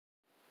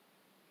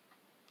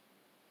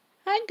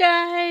Hi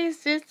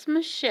guys, it's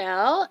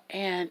Michelle,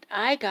 and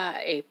I got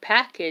a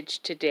package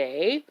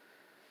today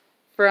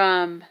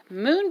from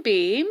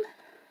Moonbeam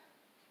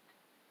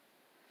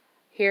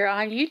here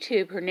on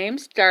YouTube. Her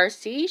name's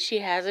Darcy. She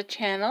has a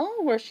channel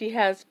where she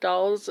has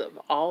dolls of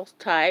all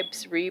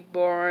types,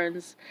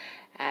 reborns,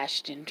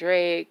 Ashton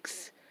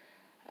Drakes,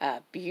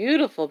 a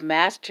beautiful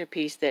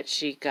masterpiece that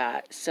she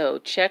got. So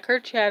check her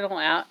channel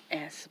out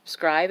and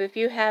subscribe if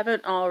you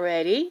haven't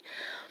already.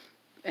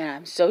 And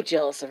I'm so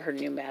jealous of her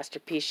new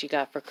masterpiece she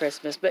got for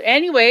Christmas. But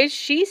anyways,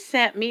 she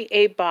sent me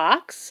a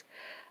box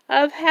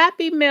of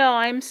Happy Meal.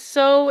 I'm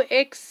so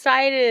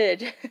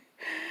excited.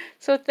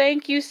 So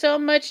thank you so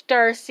much,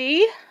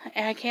 Darcy.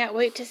 And I can't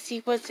wait to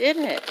see what's in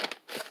it.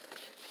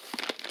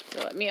 So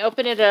let me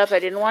open it up. I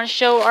didn't want to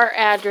show our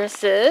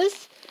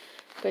addresses,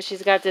 but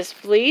she's got this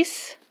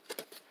fleece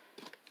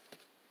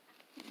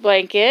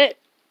blanket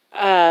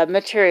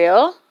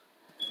material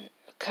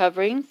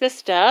covering the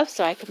stuff,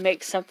 so I could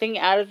make something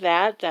out of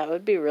that. That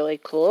would be really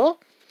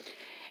cool.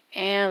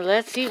 And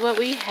let's see what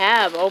we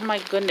have. Oh my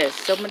goodness,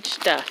 so much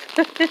stuff.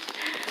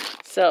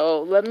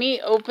 So let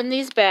me open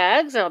these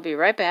bags. I'll be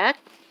right back.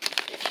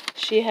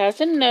 She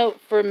has a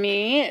note for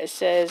me. It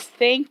says,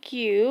 "Thank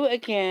you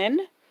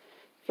again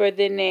for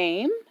the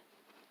name.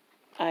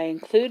 I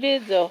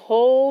included the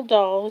whole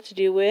doll to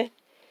do with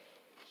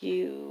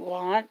you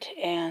want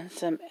and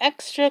some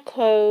extra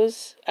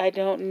clothes I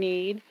don't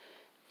need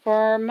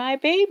for my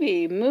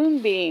baby,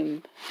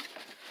 Moonbeam,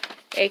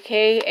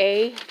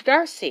 aka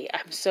Darcy."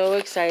 I'm so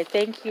excited.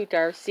 Thank you,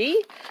 Darcy.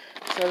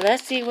 So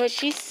let's see what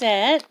she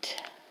sent.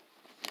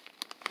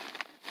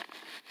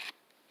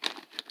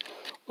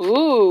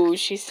 Ooh,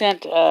 she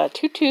sent a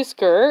tutu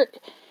skirt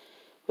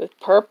with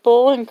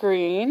purple and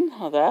green.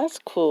 Oh, that's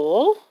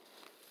cool.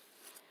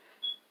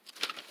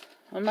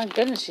 Oh my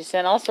goodness, she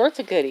sent all sorts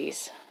of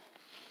goodies.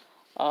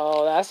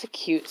 Oh, that's a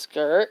cute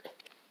skirt.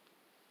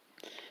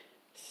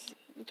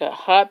 Got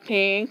hot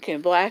pink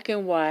and black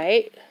and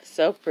white.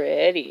 So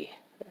pretty.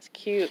 That's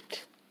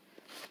cute.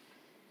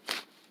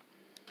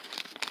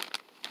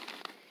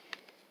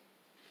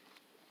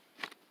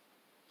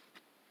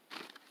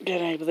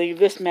 And I believe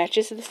this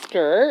matches the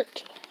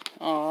skirt.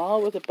 Aw,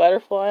 with a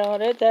butterfly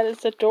on it. That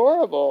is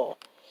adorable.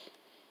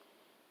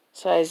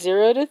 Size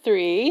 0 to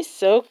 3.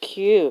 So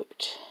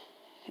cute.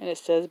 And it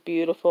says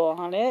beautiful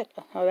on it.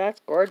 Oh,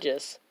 that's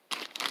gorgeous.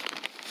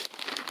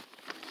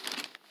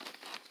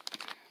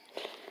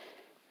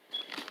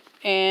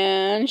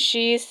 And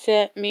she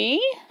sent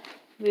me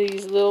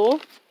these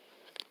little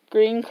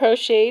green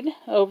crocheted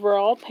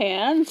overall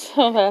pants.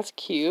 Oh, that's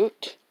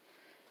cute.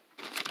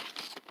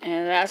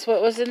 And that's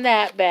what was in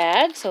that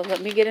bag. So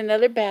let me get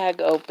another bag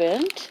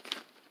opened.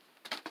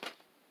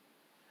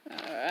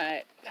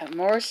 Alright, got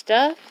more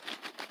stuff.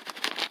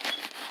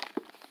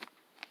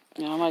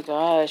 Oh my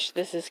gosh,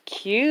 this is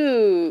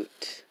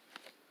cute.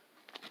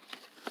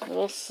 A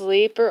little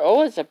sleeper.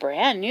 Oh, it's a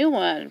brand new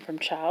one from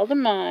Child of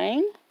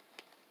Mine.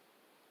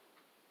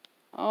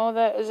 Oh,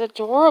 that is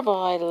adorable.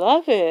 I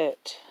love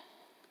it.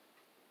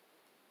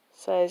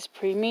 Size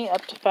preemie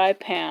up to 5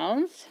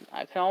 pounds.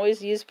 I can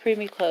always use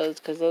preemie clothes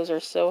because those are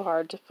so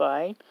hard to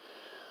find.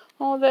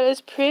 Oh, that is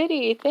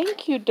pretty.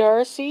 Thank you,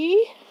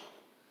 Darcy.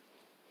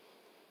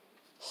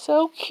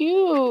 So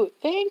cute.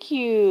 Thank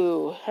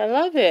you. I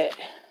love it.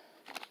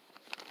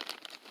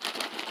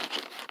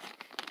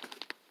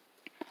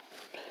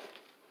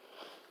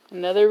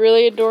 Another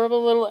really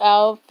adorable little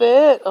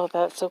outfit. Oh,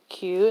 that's so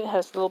cute. It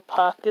has little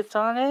pockets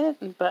on it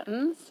and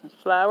buttons and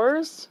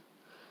flowers.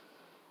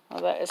 Oh,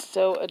 that is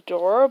so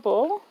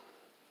adorable.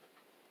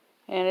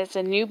 And it's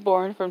a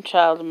newborn from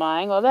Child of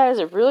Mine. Well, that is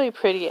a really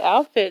pretty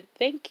outfit.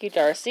 Thank you,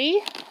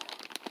 Darcy.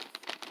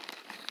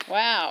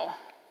 Wow.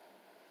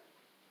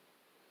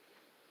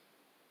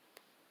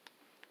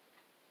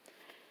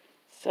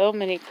 So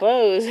many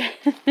clothes.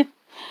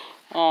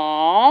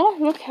 Aw,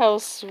 look how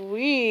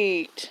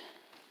sweet.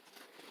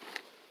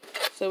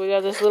 So we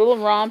got this little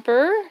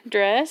romper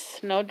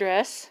dress, no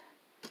dress,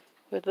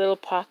 with little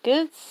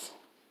pockets.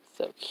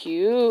 So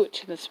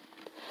cute. This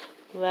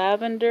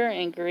lavender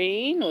and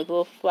green with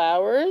little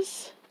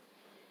flowers.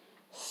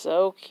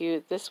 So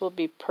cute. This will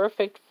be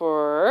perfect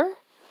for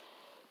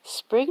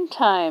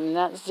springtime.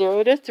 That's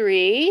 0 to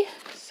 3.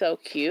 So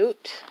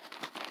cute.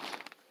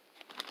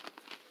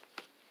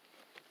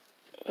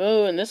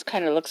 Oh, and this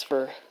kind of looks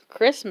for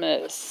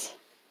Christmas.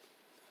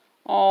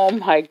 Oh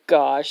my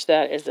gosh,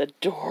 that is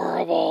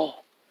adorable.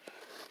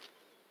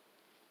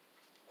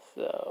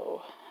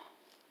 So,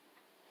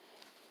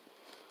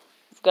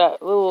 it's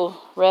got little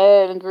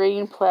red and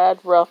green plaid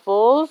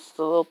ruffles,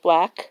 the little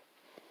black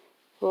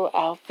little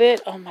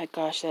outfit. Oh my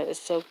gosh, that is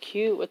so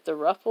cute with the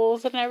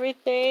ruffles and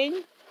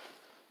everything.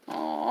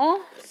 Aw,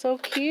 so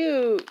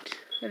cute.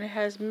 And it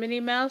has Minnie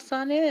Mouse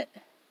on it.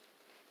 It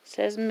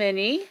says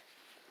Minnie.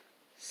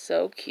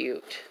 So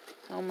cute.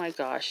 Oh my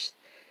gosh,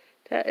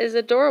 that is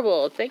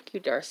adorable. Thank you,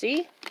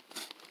 Darcy.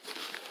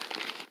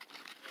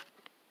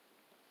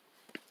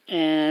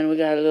 And we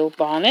got a little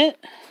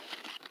bonnet.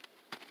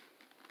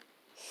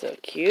 So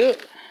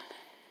cute.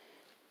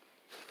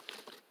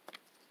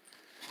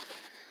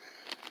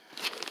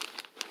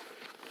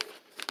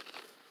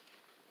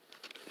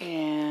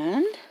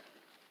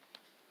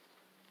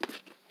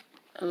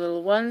 A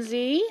little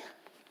onesie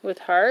with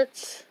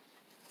hearts.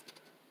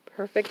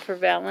 Perfect for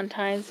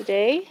Valentine's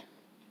Day.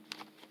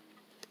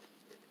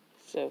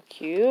 So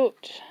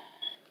cute.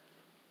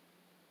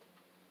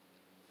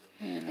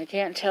 And I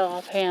can't tell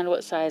offhand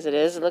what size it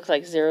is. It looks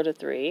like 0 to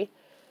 3.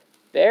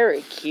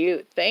 Very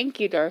cute. Thank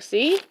you,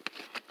 Darcy.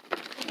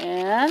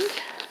 And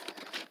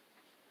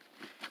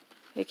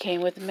it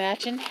came with a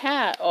matching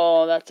hat.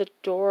 Oh, that's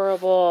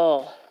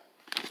adorable.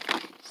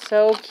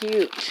 So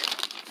cute.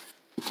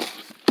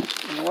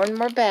 And one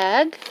more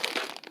bag.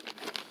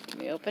 Let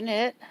me open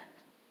it.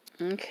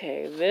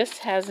 Okay, this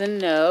has a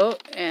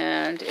note,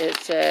 and it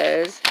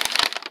says,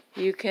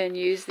 you can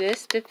use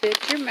this to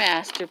fit your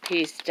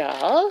masterpiece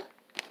doll.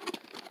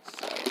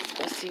 So let's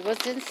go see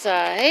what's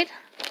inside.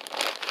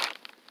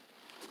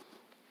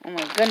 Oh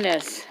my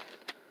goodness.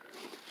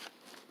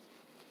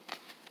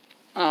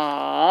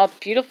 Aw,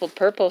 beautiful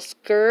purple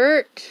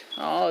skirt.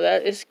 Oh,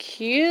 that is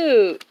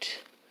cute.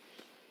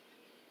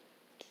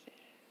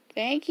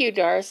 Thank you,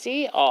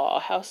 Darcy. Aw,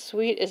 how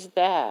sweet is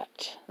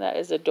that? That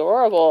is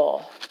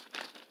adorable.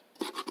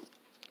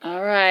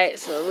 Alright,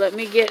 so let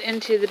me get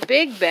into the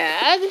big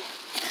bag,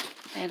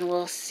 and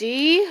we'll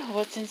see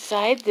what's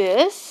inside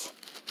this.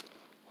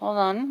 Hold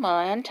on while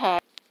I untie.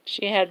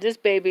 She had this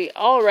baby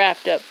all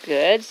wrapped up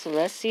good, so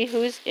let's see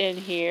who's in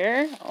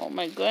here. Oh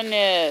my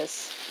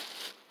goodness.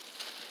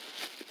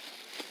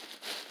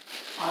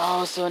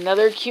 Oh, so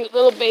another cute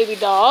little baby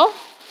doll.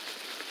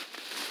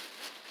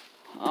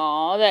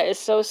 Oh, that is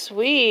so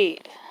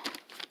sweet.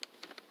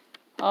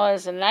 Oh,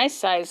 it's a nice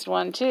sized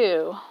one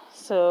too.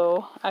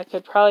 So I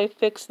could probably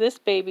fix this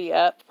baby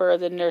up for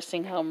the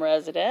nursing home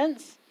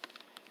residents.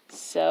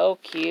 So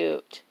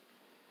cute.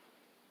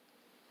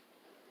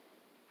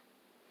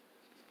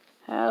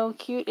 How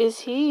cute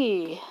is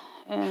he?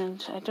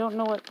 And I don't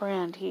know what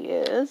brand he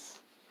is.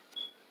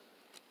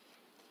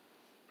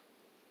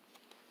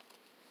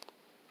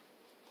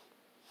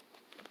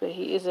 But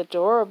he is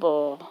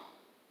adorable.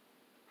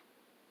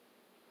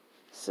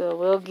 So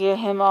we'll get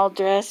him all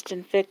dressed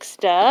and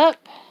fixed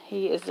up.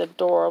 He is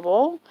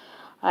adorable.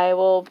 I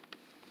will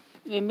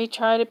maybe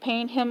try to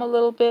paint him a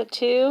little bit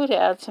too to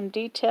add some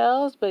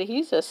details. But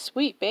he's a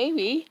sweet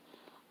baby.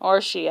 Or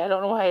she. I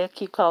don't know why I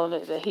keep calling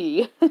it a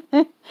he.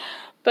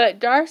 But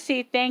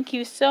Darcy, thank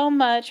you so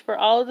much for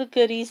all the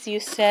goodies you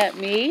sent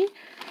me.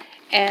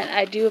 And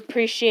I do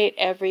appreciate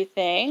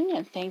everything.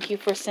 And thank you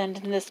for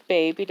sending this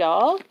baby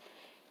doll.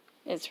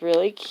 It's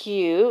really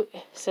cute.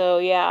 So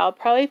yeah, I'll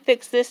probably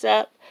fix this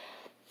up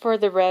for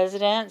the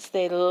residents.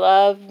 They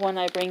love when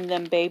I bring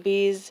them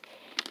babies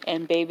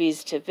and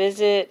babies to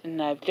visit.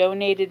 And I've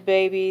donated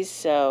babies.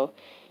 So,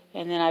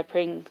 and then I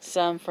bring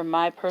some from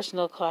my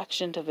personal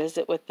collection to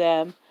visit with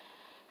them.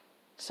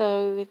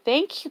 So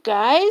thank you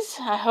guys.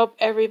 I hope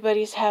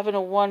everybody's having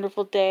a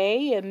wonderful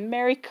day. And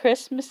Merry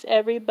Christmas,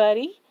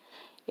 everybody.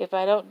 If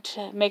I don't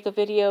make a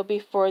video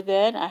before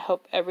then, I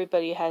hope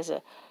everybody has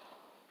a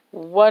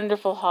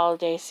wonderful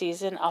holiday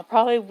season. I'll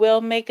probably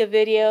will make a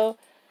video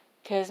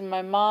because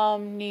my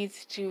mom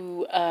needs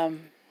to,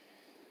 I'm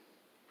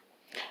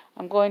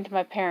going to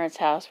my parents'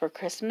 house for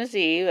Christmas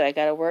Eve. I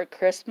gotta work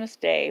Christmas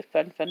Day.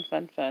 Fun, fun,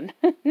 fun, fun.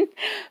 But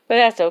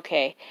that's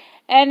okay.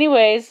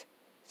 Anyways,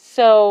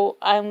 so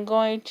I'm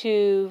going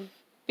to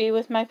be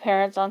with my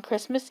parents on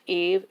Christmas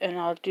Eve, and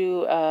I'll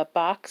do a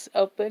box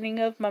opening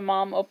of my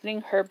mom opening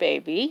her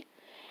baby.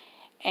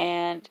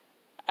 And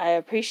I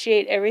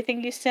appreciate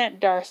everything you sent,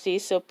 Darcy.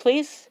 So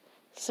please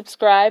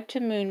subscribe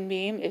to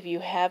Moonbeam if you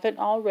haven't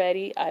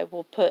already. I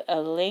will put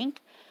a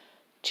link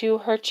to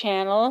her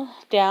channel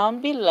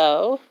down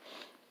below.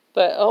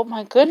 But oh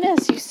my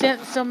goodness, you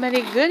sent so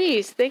many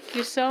goodies. Thank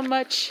you so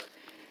much,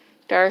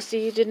 Darcy.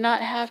 You did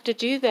not have to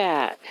do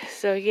that.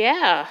 So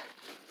yeah,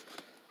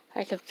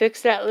 I can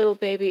fix that little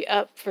baby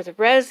up for the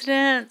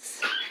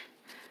residents.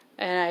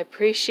 And I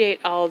appreciate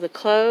all the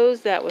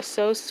clothes. That was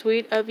so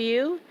sweet of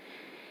you.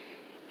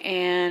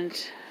 And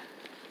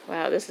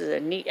wow, this is a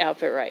neat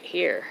outfit right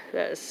here.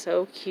 That is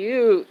so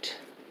cute.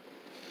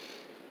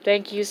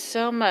 Thank you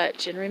so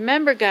much. And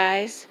remember,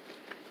 guys,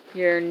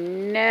 you're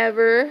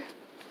never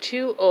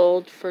too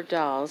old for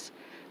dolls.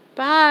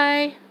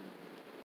 Bye.